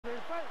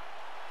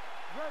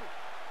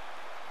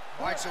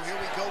All right, so here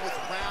we go with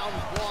round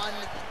one.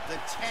 The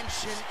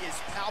tension is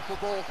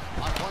palpable.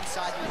 On one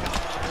side, we've got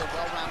one of the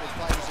well-rounded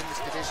fighters in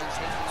this division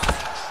taking on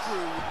a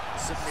true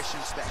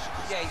submission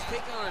specialist. Yeah, he's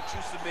taking on a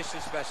true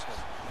submission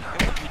specialist. And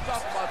when you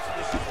talk about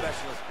submission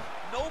specialist,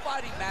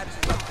 nobody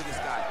matches up to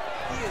this guy.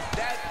 He is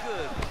that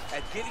good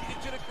at getting you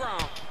to the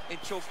ground and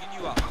choking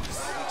you out. Well,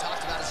 we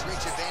talked about his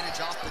reach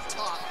advantage off the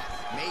top.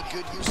 Made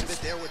good use of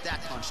it there with that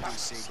punch,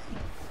 DC.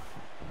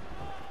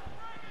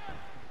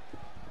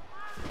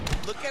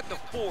 Look at the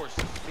force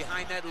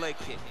behind that leg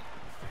kick.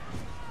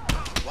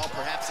 Well,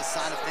 perhaps a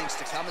sign of things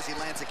to come as he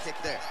lands a kick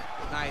there.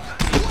 Nice.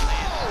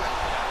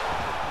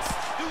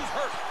 Dude's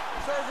hurt.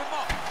 Serve him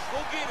up.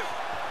 Go get him.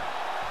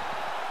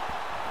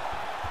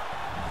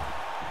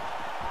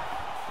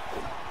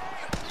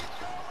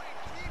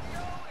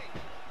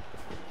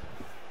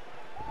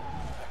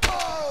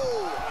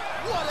 Oh,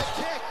 what a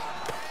kick.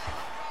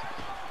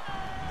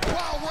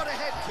 Wow, what a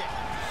head kick.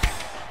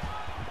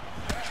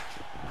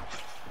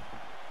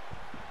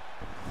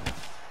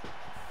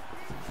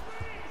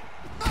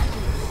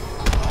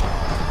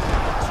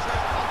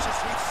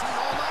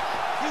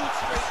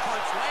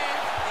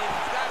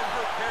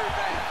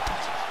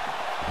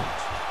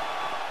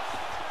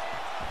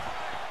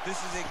 This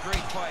is a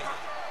great fight.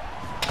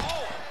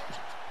 Oh!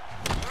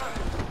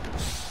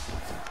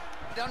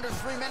 Under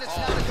 3 minutes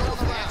now to go on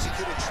the round.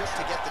 Executed trip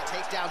to get the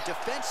takedown.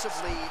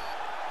 Defensively,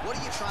 what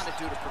are you trying to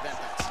do to prevent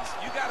that?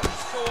 You got to be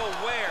so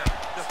aware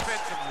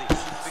defensively,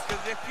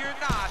 because if you're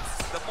not,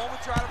 the moment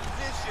you're out of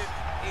position,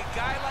 a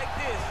guy like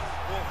this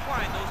will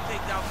find those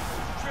takedowns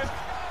trip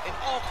in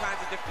all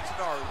kinds of different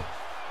scenarios.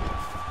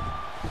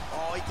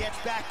 Oh, he gets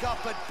back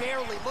up, but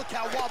barely. Look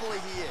how wobbly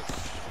he is.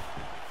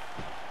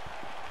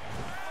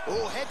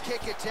 Oh, head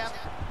kick attempt.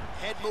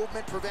 Head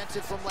movement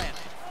prevented from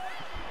landing.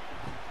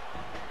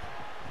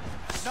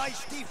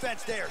 Nice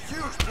defense there.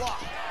 Huge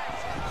block.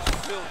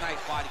 Real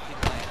nice body kick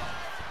land.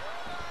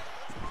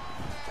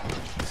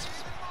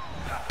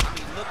 I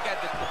mean, look at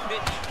the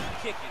commitment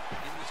kicking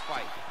in this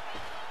fight.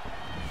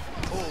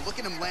 Oh, look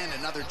at him land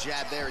another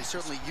jab there. He's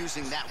certainly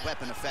using that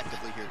weapon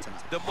effectively here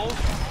tonight. The most...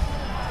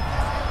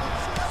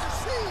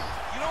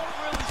 You don't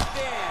really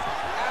stand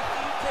after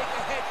you take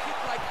a head kick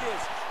like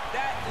this.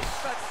 That is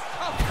such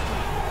toughness.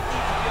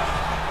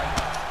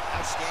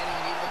 Outstanding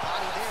knee to the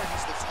body there.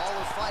 He's the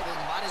taller fighter.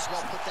 Might as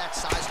well put that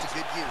size to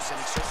good use, and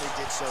he certainly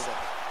did so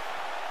there.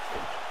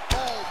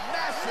 Oh,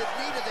 massive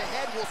knee to the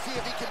head. We'll see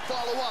if he can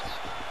follow up.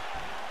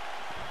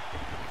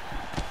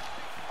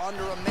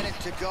 Under a minute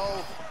to go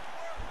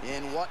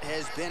in what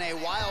has been a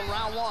wild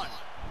round one.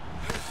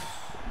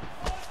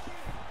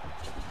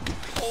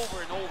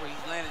 Over and over,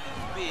 he's landing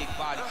these big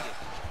body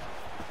kicks.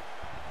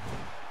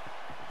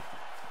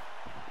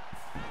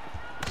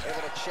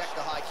 Able to check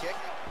the high kick.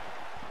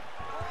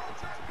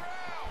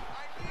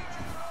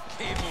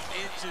 Gave him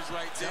inches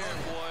right there,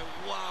 boy.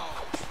 Wow.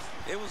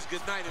 It was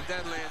good night if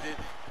that landed.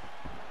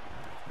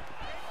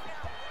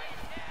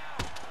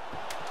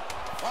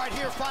 All right,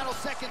 here, final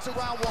seconds of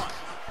round one.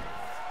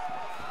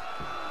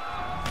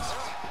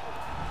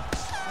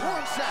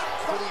 Horn sound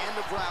for the end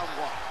of round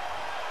one.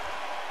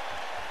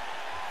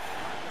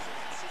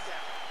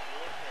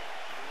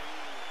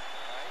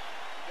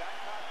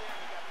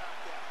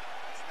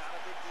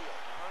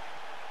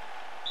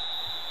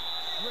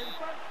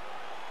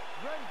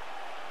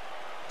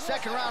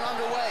 Second round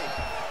underway.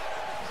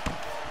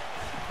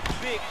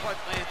 Big punch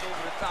lands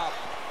over the top.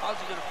 How's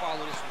he gonna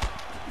follow this one?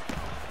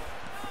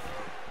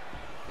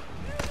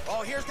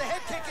 Oh, here's the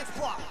head kick. It's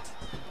blocked.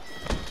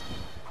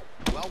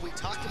 Well, we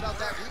talked about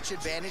that reach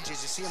advantage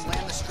as you see him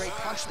land the straight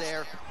punch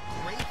there.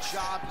 Great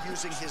job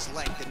using his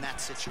length in that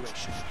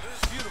situation.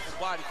 Beautiful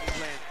body kick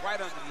land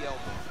right under the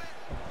elbow.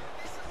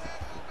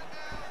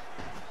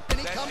 And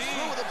he comes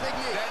through with a big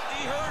knee. That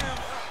knee hurt him.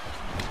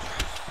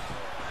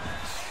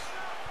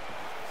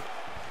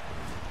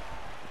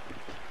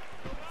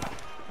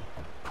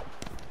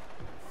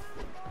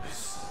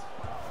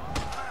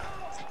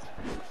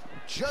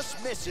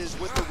 Just misses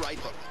with the right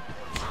hook.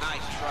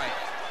 Nice strike.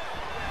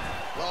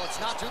 Well,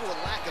 it's not due to a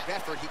lack of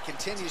effort. He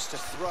continues to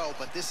throw,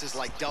 but this is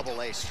like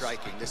double-A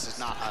striking. This is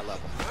not high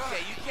level.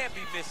 Okay, you can't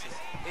be missing.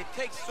 It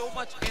takes so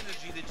much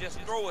energy to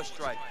just throw a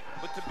strike,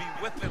 but to be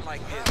whipping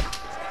like this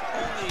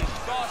only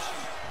exhausts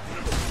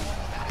you.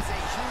 That is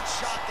a huge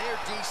shot there,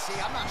 DC.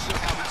 I'm not sure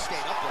how he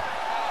stayed up with it.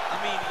 I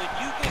mean, when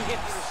you get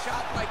hit with a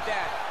shot like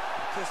that,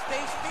 to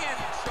stay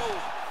standing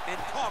shows and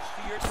talks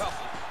to your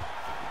toughness.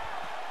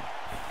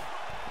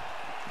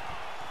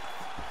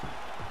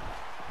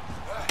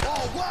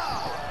 Oh,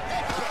 wow!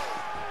 Head kick.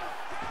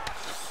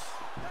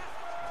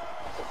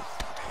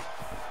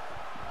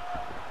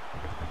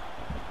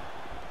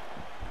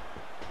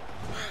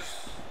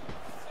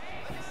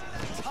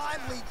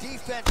 Timely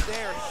defense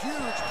there.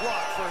 Huge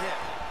block for him.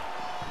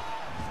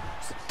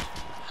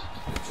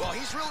 Well,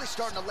 he's really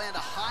starting to land a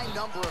high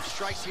number of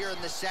strikes here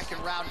in the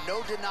second round.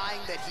 No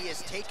denying that he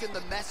has taken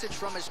the message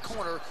from his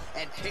corner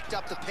and picked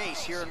up the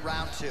pace here in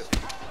round two.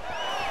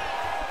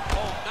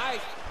 Oh,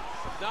 nice.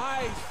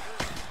 Nice.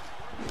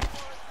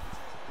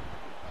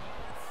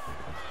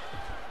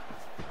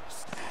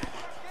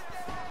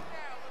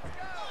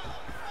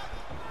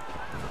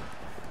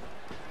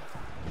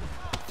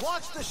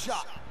 blocks the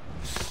shot.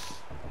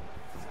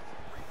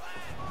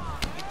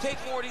 You take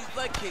more of these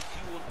leg kicks,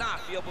 you will not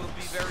be able to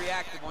be very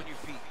active on your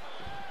feet.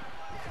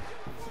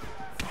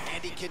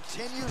 And he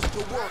continues to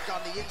work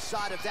on the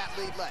inside of that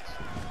lead leg.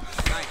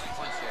 Nice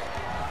punch there.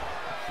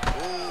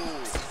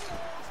 Ooh.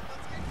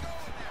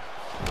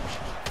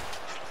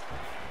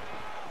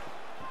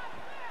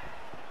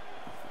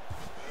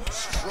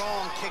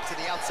 Strong kick to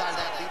the outside of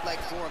that lead leg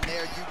for him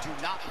there. You do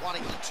not want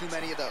to eat too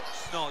many of those.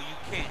 No, you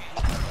can't.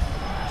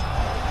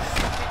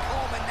 Kick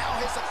home, and now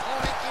his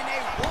opponent in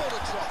a world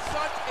of trouble.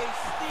 Such a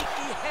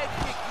sneaky head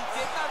kick. He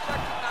did not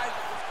recognize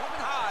it was coming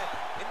high,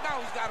 and now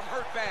he's got him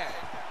hurt bad.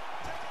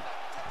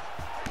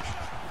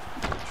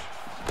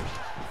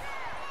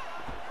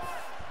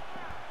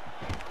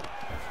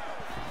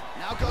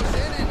 Now goes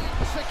in and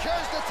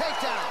secures the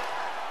takedown.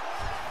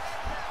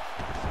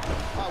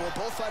 All right, well,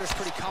 both fighters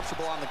pretty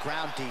comfortable on the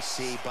ground,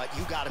 DC, but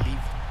you got to be...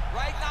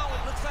 Right now,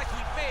 it looks like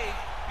he may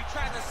be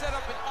trying to set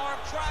up an arm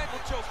triangle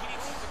choke. He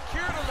needs to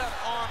secure the left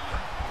arm,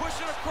 push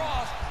it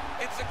across,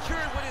 and secure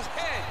it with his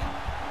head.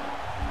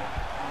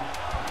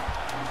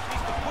 He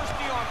needs to push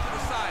the arm to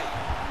the side,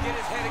 get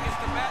his head against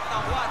the mat.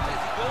 Now watch as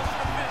he goes to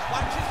the finish.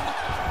 Watch his...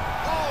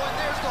 Oh, and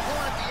there's the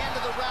horn at the end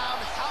of the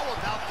round. How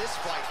about this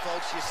fight,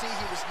 folks? You see,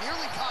 he was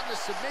nearly caught in a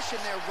submission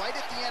there right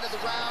at the end of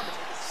the round.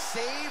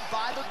 Saved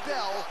by the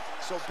bell.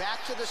 So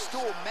back to the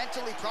stool.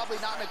 Mentally probably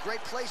not in a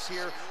great place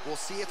here. We'll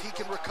see if he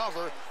can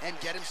recover and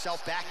get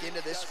himself back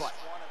into this fight.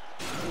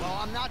 Well,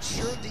 I'm not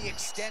sure the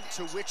extent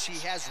to which he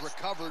has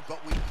recovered,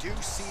 but we do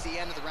see the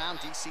end of the round.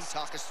 DC,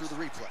 talk us through the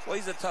replay. Well,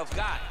 he's a tough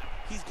guy.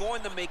 He's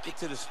going to make it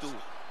to the stool.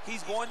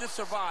 He's going to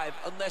survive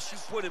unless you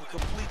put him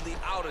completely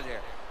out of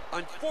there.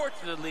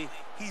 Unfortunately,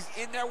 he's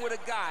in there with a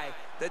guy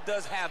that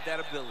does have that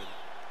ability.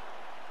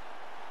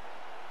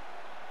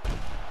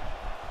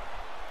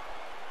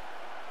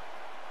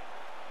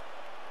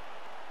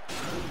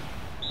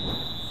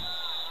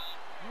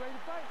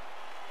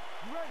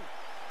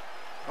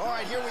 All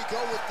right, here we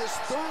go with this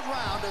third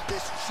round of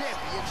this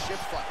championship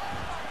fight.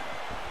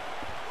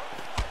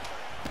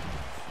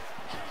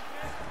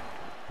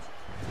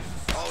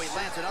 Oh, he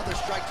lands another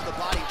strike to the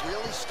body,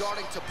 really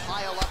starting to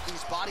pile up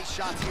these body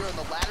shots here in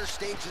the latter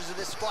stages of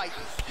this fight.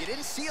 You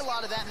didn't see a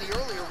lot of that in the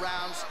earlier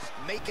rounds,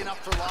 making up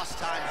for lost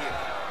time here.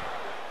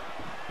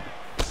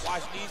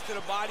 Watch knees to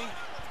the body.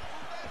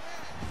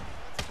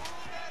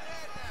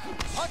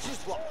 Punches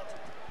blocked.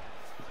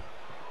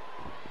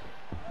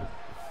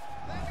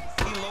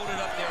 He loaded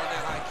up there on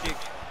that high kick.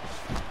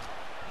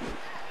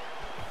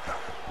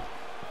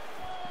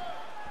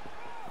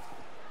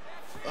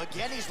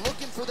 Again, he's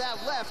looking for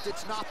that left.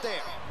 It's not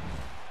there.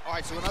 All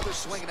right, so another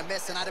swing and a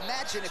miss. And I'd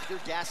imagine if your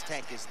gas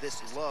tank is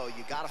this low,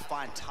 you got to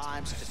find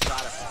times to try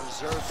to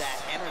preserve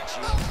that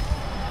energy.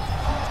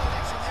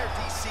 Connection there,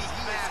 DC.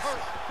 He is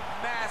hurt.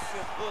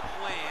 Massive hook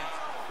lands,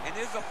 and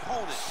his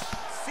opponent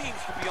seems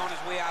to be on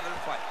his way out of the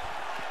fight.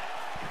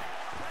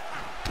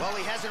 Well,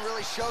 he hasn't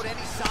really showed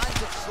any signs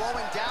of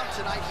slowing down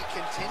tonight. He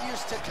continues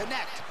to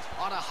connect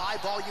on a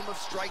high volume of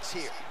strikes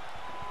here.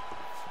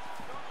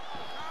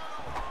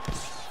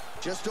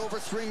 Just over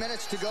 3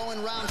 minutes to go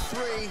in round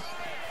 3.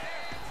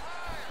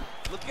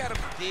 Look at him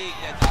dig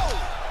that. Oh!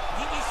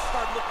 He needs to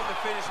start looking to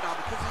finish now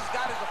because he's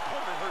got his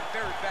opponent hurt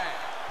very bad.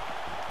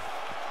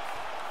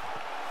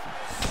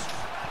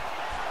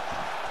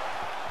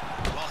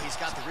 Well, he's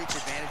got the reach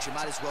advantage. You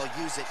might as well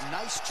use it.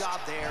 Nice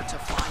job there to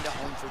find a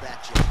home for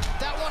that jab.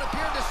 That one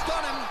appeared to stun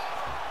him.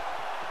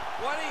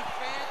 What a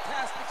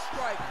fantastic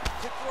strike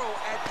to throw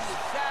at the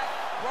exact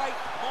right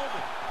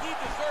moment. He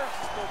deserves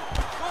this moment.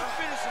 Go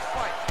finish his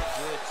fight.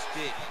 Good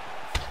stick.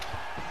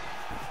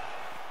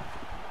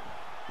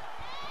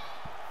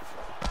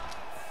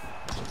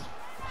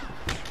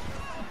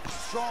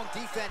 Strong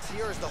defense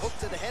here as the hook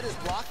to the head is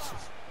blocked.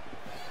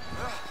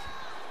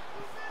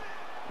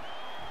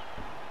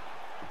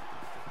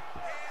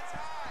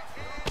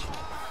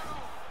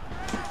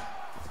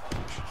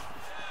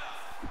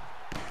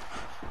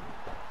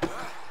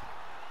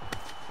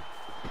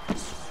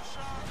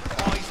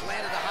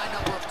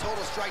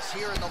 Strikes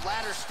here in the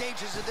latter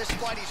stages of this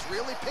fight. He's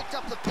really picked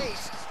up the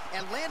pace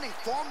and landing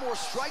far more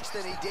strikes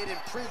than he did in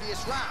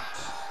previous rounds.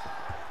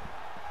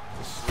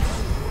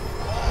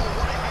 Oh,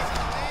 what a hit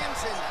he lands,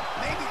 and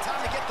maybe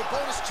time to get the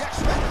bonus checks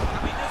ready.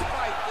 I mean, this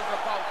fight is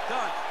about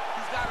done.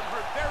 He's got him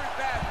hurt very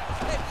bad with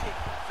his head kick.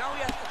 Now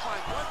he has to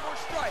find one more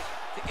strike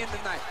to end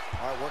the night.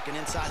 All right, working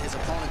inside his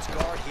opponent's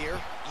guard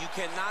here. You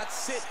cannot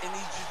sit in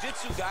these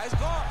jiu-jitsu guys'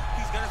 guard.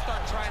 He's going to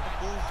start trying to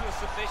move to a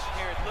submission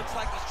here. It looks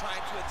like he's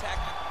trying to attack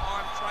the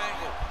arm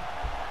triangle.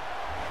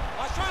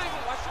 Watch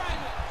triangle, watch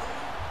triangle.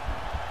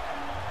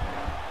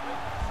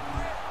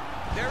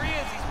 There he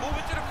is. He's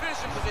moving to the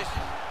finishing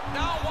position.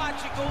 Now watch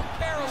it go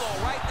parallel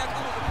right next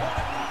to his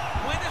opponent.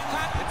 When it's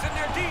time, it's in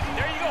there deep.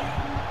 There you go.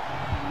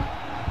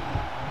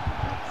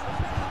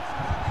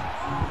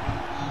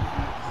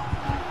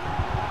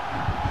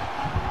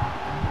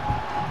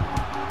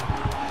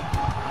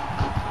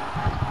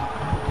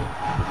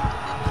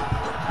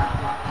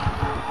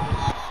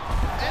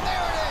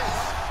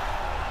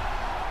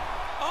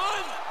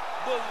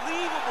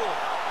 Unbelievable.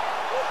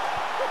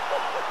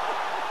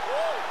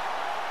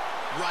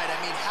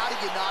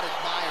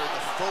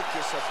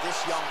 of this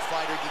young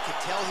fighter. You could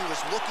tell he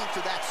was looking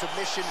for that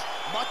submission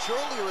much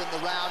earlier in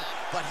the round,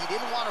 but he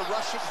didn't want to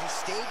rush it. He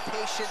stayed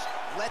patient,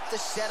 let the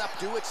setup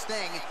do its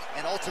thing,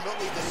 and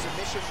ultimately the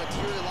submission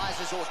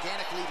materializes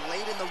organically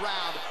late in the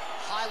round.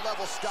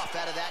 High-level stuff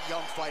out of that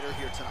young fighter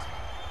here tonight.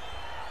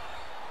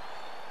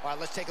 All right,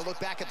 let's take a look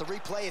back at the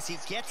replay as he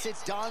gets it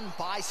done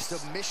by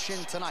submission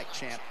tonight,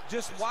 champ.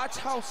 Just watch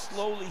how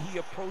slowly he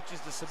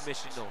approaches the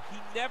submission, though. He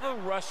never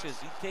rushes.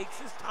 He takes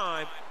his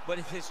time, but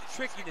it's his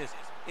trickiness.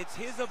 It's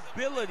his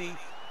ability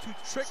to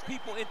trick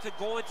people into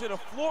going to the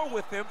floor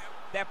with him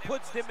that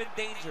puts them in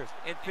danger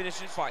and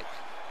finishing fights.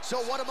 So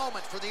what a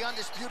moment for the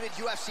undisputed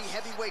UFC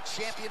heavyweight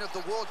champion of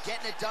the world,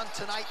 getting it done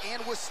tonight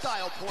and with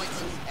style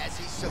points as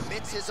he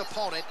submits his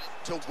opponent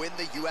to win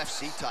the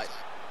UFC title.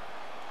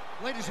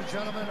 Ladies and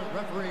gentlemen,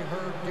 referee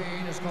Herb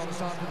Dean has called us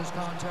on to this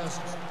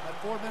contest at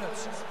 4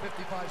 minutes,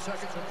 55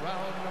 seconds of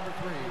round number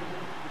 3.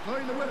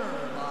 Declaring the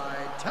winner by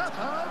tap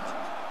out.